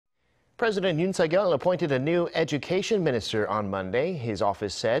President Yoon Suk-yeol appointed a new education minister on Monday, his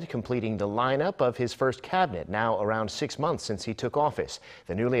office said, completing the lineup of his first cabinet, now around 6 months since he took office.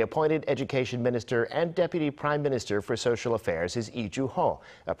 The newly appointed education minister and deputy prime minister for social affairs is Lee Joo-ho,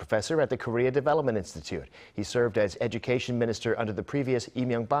 a professor at the Korea Development Institute. He served as education minister under the previous Lee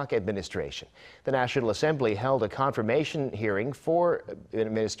Myung-bak administration. The National Assembly held a confirmation hearing for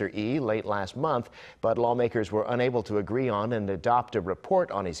Minister Lee late last month, but lawmakers were unable to agree on and adopt a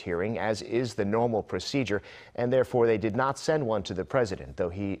report on his hearing, as is the normal procedure, and therefore they did not send one to the president, though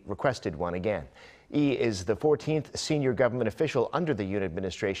he requested one again. Lee is the 14th senior government official under the Yoon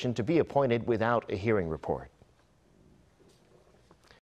administration to be appointed without a hearing report.